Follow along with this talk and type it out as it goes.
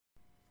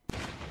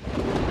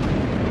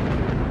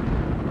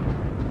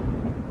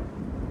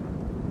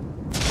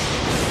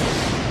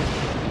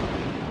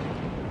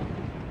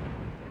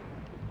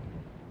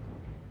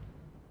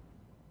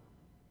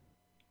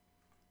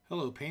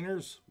Hello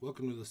painters,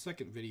 welcome to the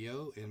second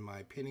video in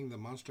my Painting the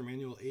Monster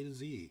Manual A to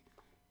Z.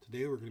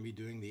 Today we're going to be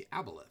doing the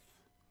Aboleth.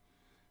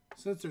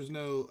 Since there's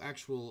no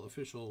actual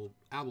official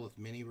Aboleth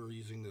mini, we're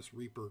using this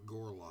Reaper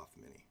Goroloth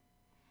mini.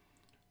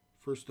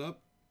 First up,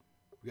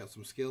 we got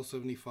some Scale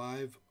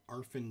 75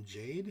 Arphen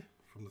Jade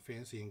from the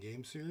Fantasy and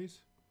Game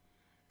series.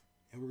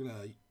 And we're going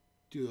to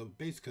do a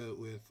base coat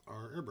with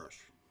our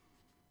airbrush.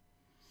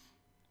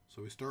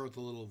 So we start with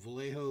a little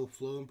Vallejo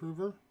flow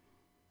improver.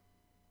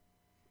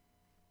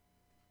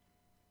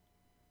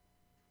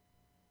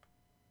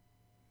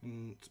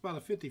 And it's about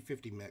a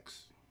 50-50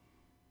 mix.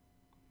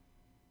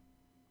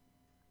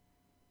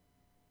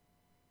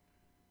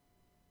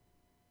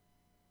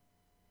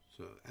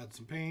 So add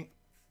some paint.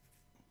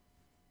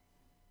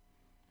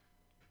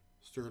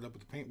 Stir it up with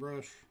the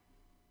paintbrush.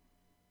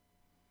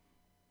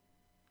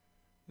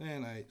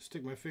 Then I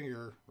stick my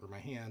finger or my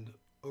hand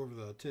over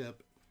the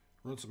tip,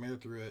 run some air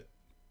through it,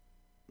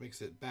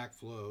 makes it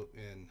backflow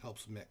and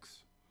helps mix.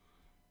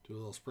 Do a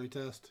little spray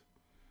test.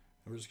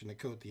 And we're just going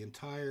to coat the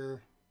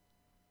entire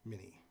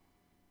mini.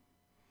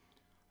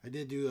 I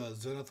did do a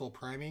zenithal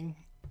priming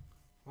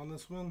on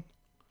this one.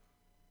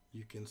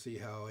 You can see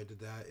how I did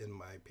that in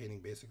my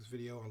painting basics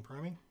video on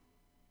priming.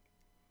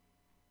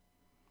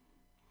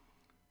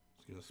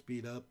 Just going to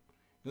speed up.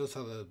 Notice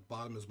how the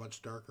bottom is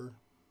much darker.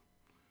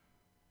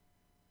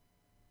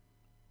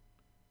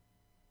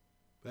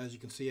 But as you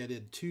can see, I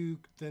did 2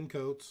 thin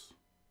coats,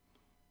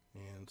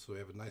 and so we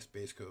have a nice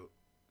base coat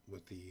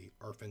with the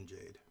Arphen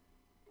Jade.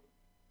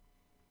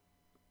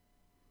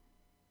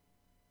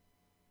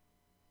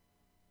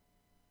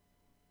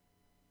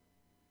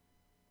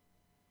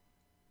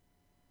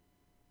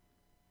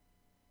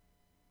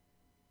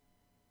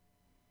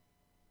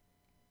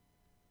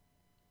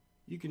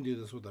 You can do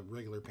this with a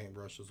regular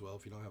paintbrush as well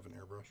if you don't have an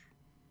airbrush.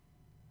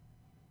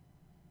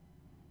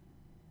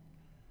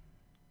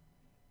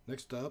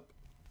 Next up,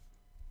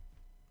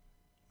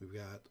 we've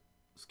got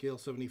Scale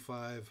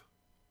 75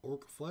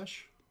 Orc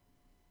Flesh.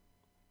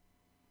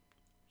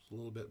 It's a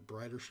little bit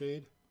brighter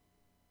shade.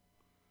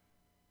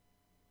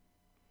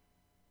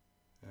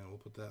 And we'll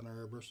put that in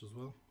our airbrush as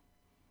well.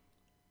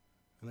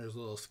 And there's a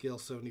little Scale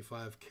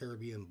 75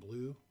 Carribean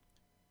Blue.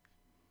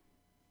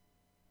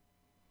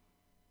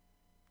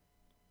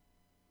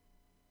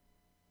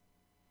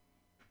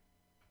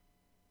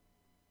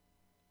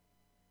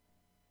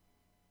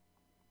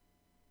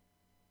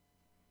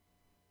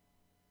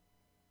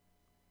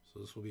 So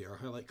this will be our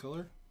highlight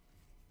color.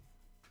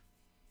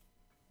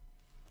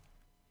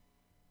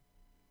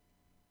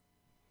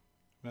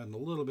 I'm adding a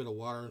little bit of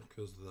water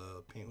because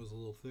the paint was a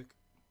little thick.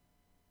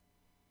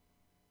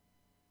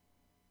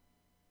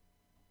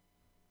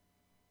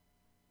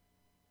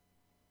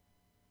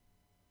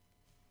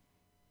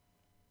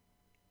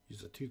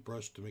 Use a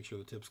toothbrush to make sure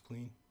the tip's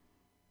clean.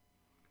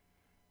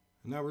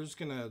 And now we're just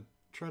going to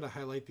try to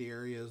highlight the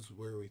areas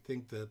where we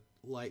think that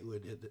light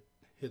would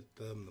hit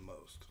them the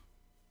most.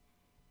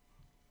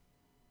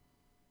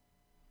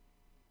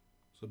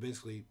 So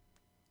basically,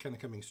 kind of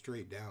coming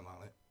straight down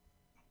on it.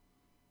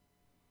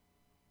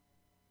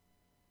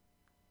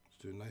 Let's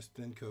do nice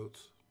thin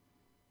coats.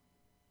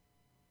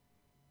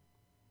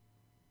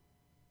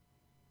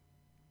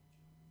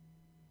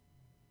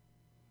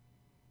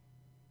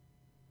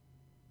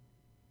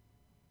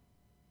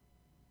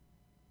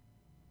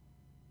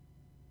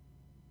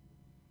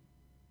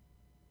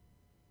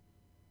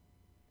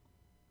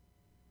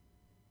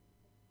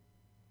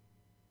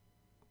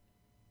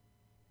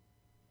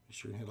 Be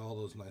sure and hit all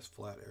those nice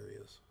flat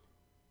areas.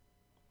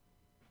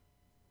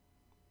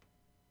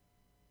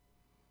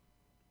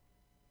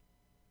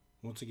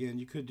 Once again,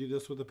 you could do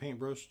this with a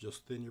paintbrush,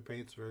 just thin your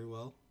paints very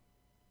well.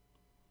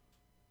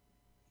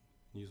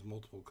 Use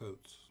multiple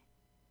coats.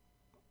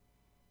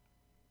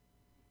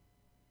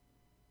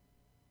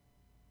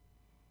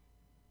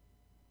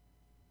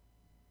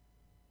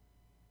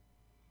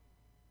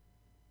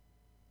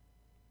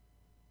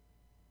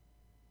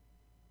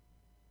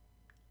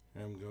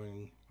 I'm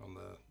going on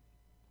the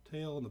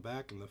tail and the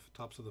back and the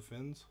tops of the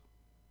fins.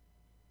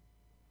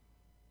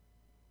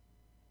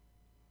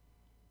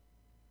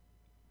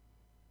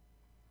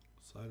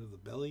 Side of the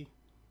belly.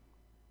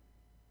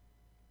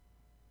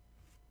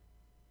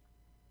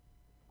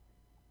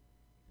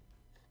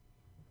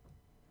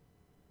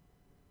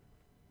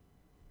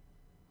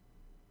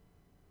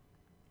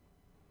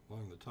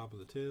 Along the top of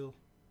the tail.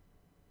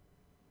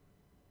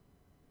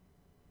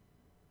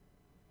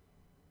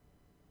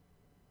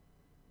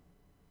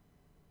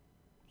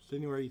 Just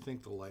anywhere you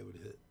think the light would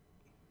hit.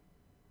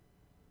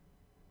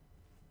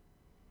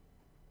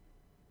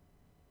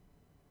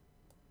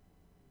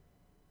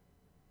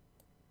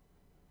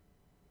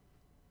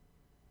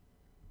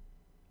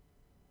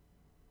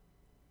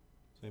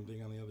 Same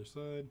thing on the other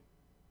side.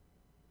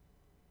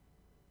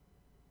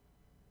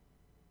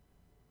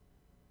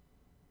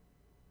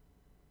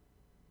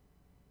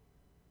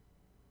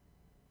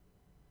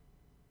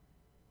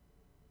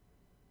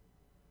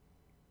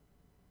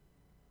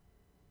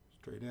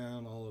 Straight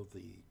down all of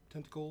the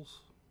tentacles.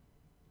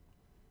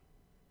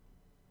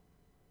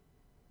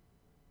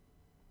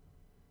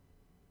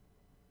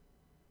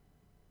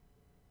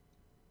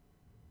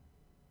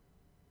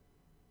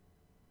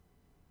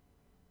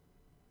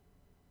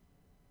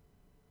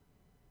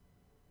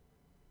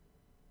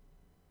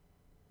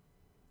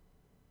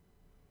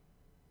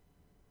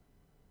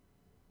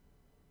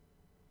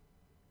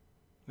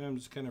 And I'm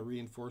just kind of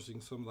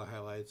reinforcing some of the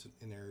highlights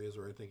in areas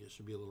where I think it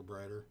should be a little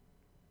brighter.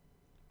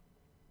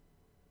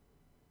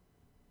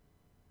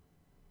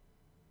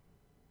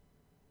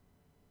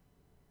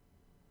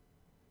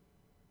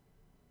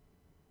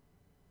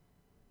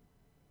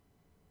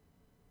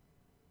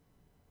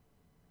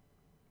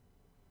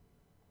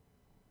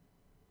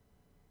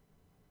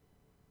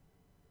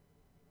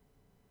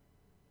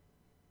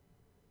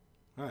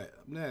 Alright,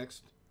 up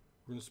next,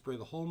 we're going to spray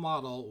the whole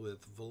model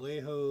with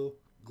Vallejo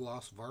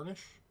Gloss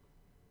Varnish.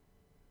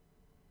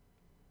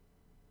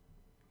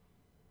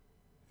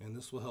 And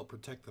this will help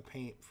protect the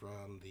paint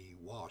from the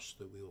wash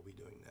that we will be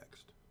doing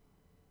next.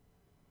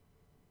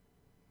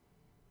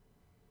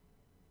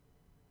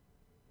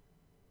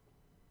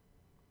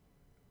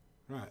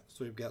 Alright,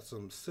 so we've got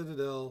some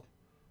Citadel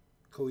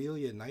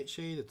Coelia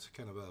Nightshade. It's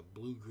kind of a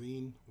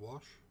blue-green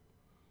wash.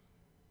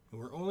 And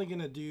we're only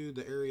going to do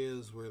the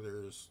areas where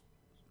there's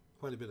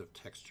quite a bit of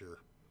texture.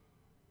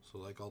 So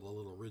like all the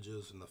little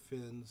ridges and the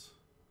fins.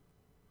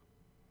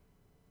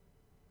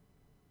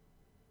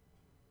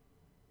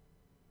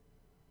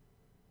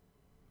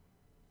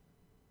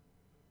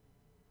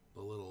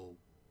 The little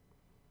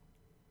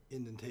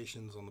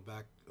indentations on the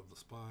back of the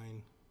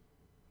spine.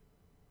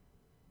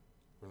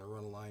 We're going to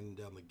run a line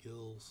down the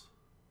gills.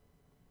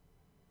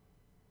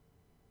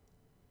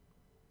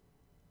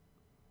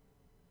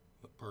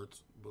 The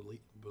parts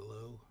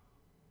below.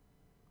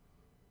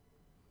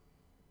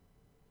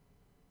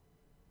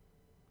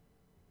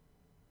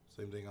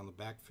 Same thing on the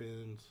back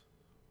fins.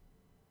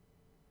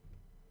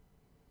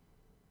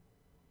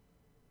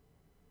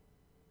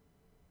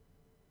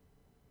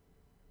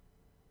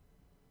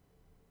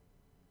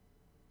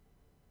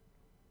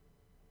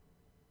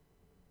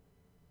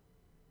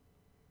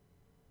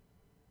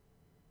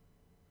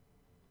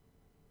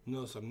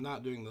 Notice I'm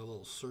not doing the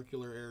little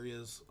circular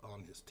areas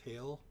on his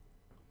tail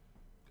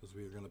because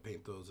we are going to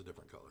paint those a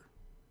different color.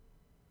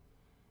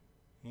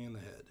 And the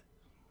head.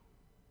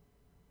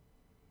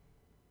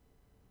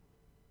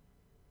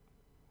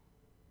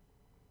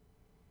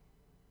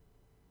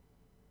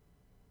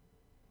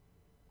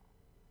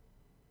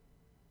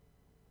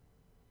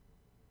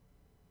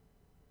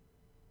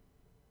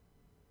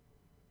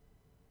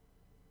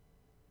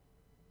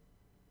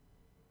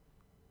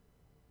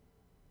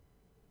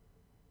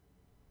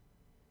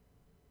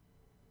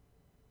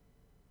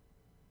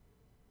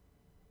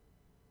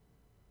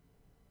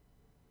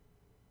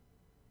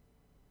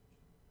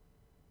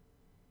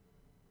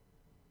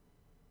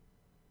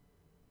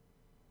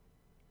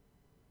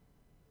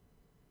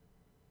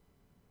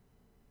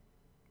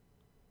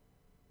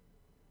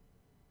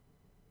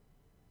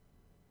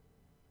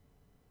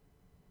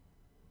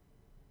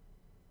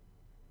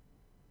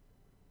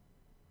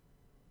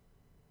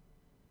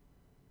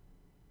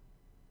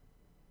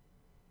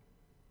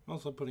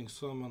 Also putting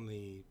some on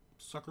the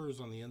suckers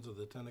on the ends of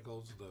the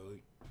tentacles, though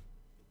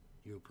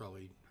you'll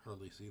probably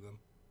hardly see them.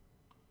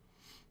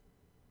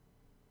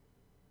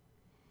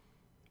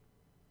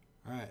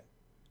 Alright,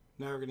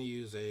 now we're going to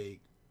use a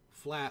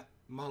flat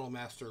Model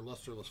Master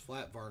Lusterless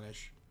flat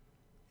varnish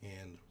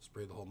and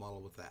spray the whole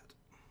model with that.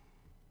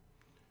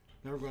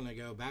 Now we're going to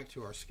go back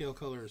to our scale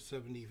color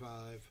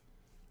 75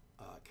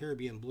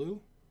 Carribean blue.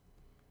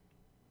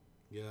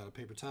 Get out a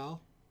paper towel.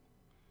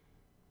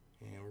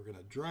 And we're going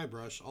to dry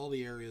brush all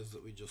the areas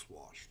that we just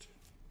washed.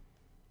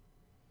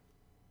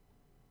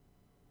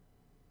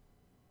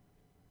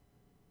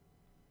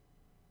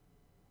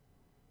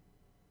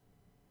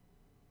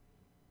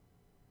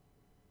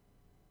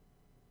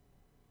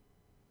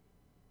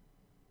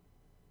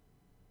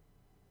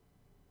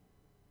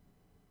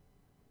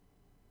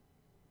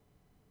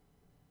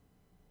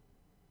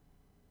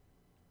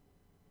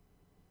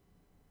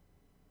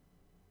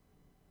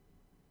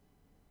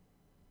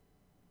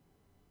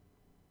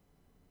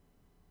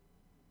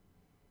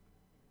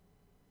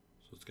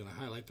 So it's going to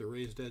highlight the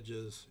raised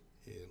edges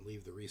and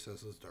leave the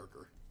recesses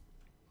darker.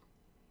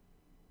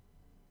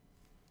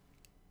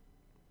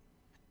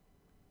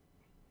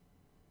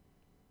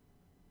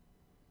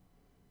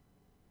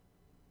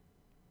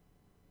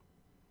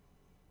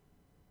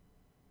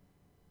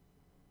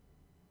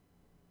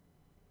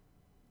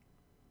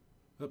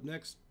 Up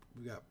next,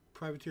 we got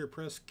Privateer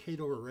Press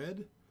Khador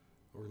Red.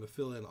 We're going to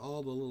fill in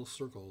all the little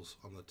circles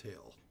on the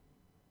tail.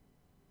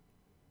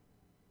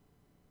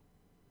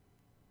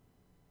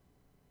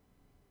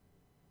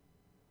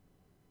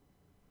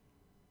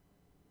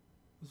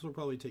 This will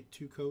probably take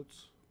 2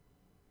 coats.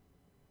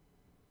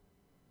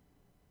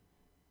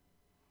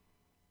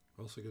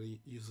 We're also going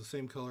to use the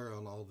same color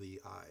on all the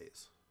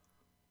eyes.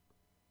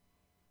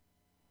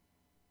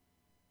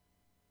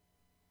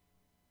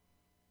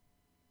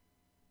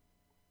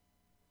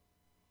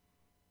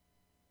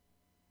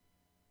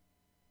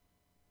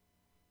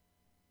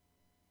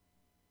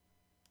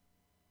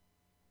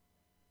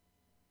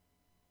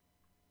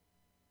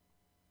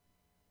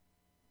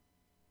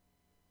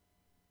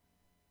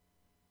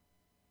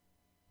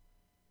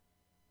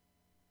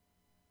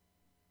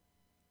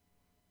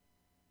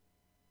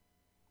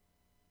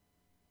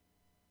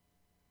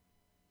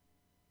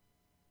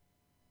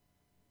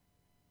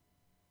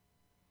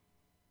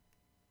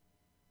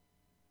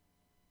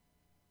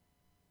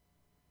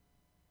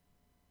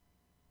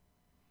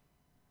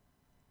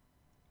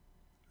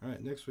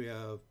 Alright, next we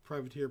have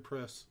Privateer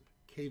Press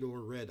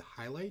Khador Red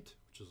Highlight,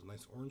 which is a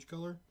nice orange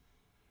color.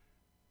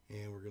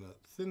 And we're going to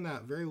thin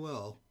that very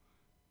well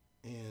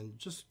and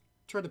just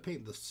try to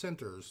paint the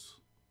centers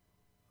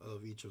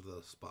of each of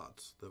the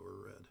spots that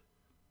were red.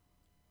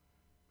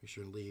 Make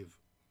sure to leave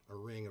a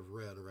ring of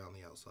red around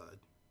the outside.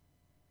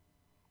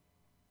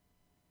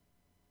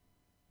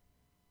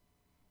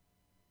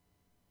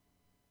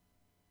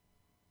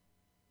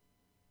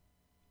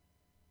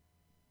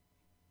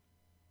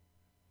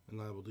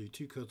 And I will do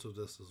 2 coats of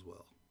this as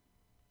well.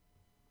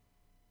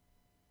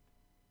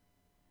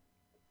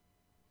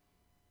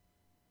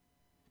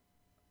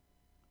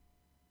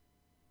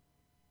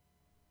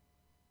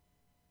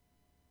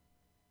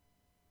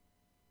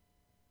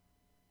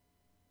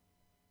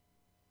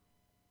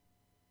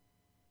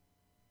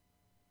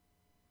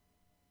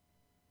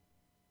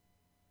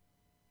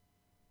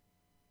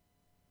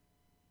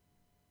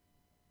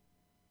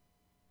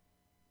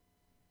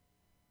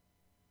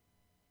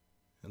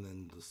 And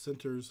then the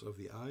centers of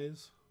the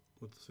eyes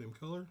with the same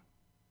color.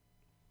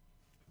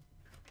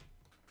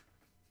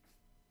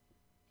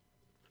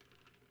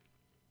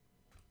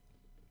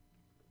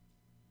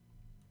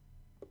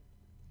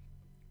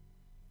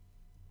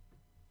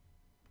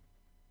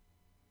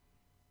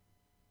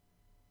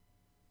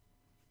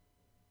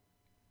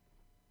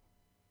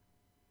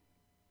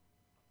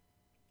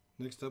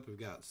 Next up, we've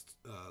got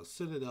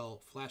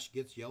Citadel Flash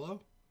Gitz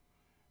Yellow.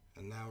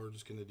 And now we're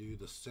just going to do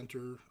the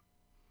center,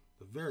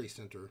 the very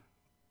center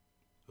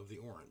of the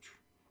orange.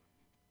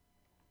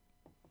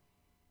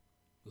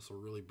 This will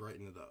really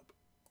brighten it up.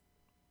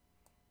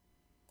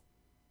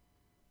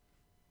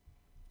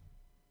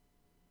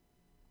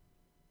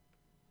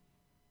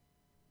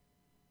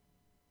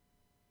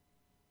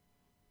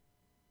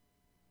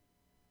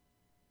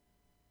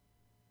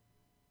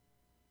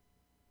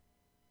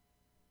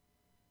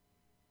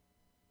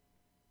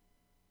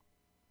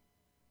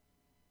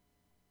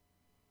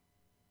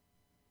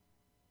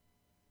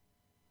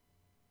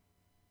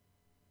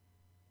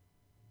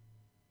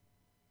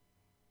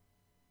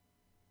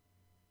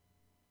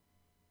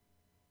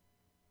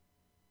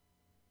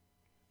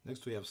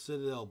 Next we have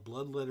Citadel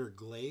Bloodletter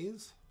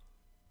Glaze.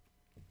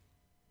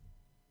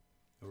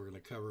 And we're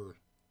going to cover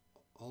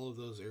all of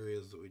those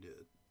areas that we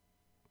did.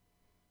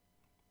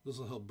 This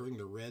will help bring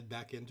the red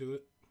back into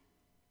it.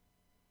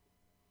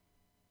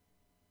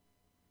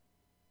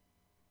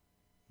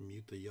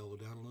 Mute the yellow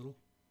down a little.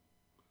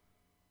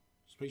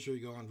 Just make sure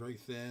you go on very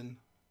thin,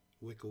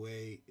 wick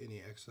away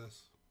any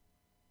excess.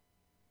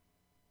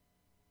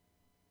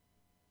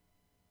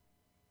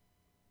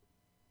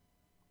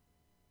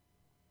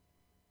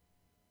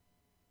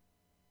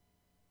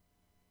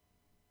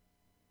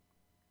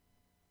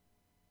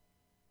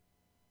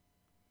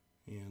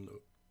 And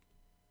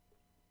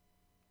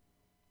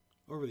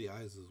over the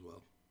eyes as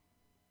well.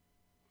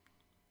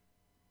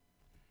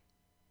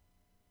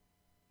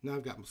 Now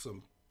I've got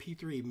some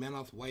P3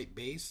 Menoth white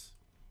base,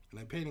 and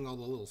I'm painting all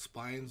the little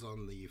spines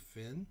on the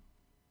fin,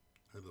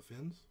 or the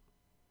fins.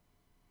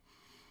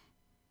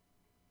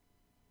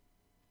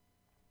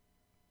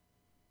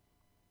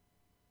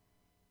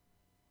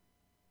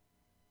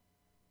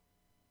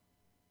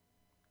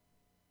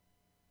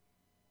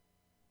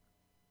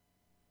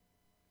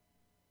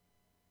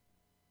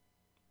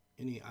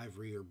 Any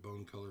ivory or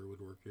bone color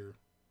would work here.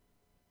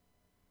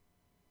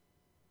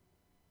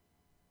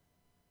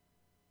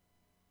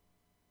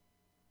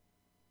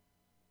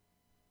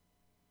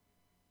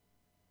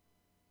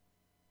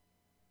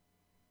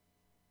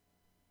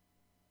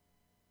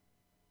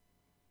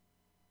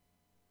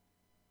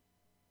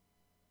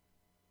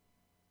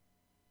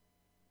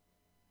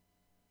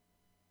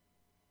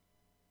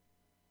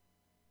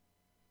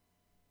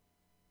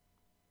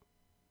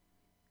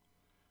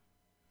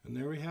 And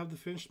there we have the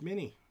finished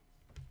mini.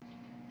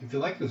 If you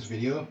like this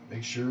video,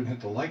 make sure and hit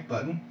the like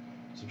button.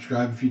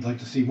 Subscribe if you'd like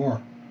to see more.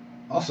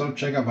 Also,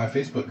 check out my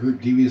Facebook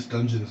group, Devious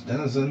Dungeons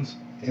Denizens,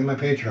 and my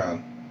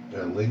Patreon.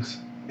 There are links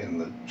in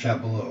the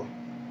chat below.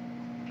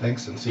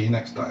 Thanks, and see you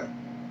next time.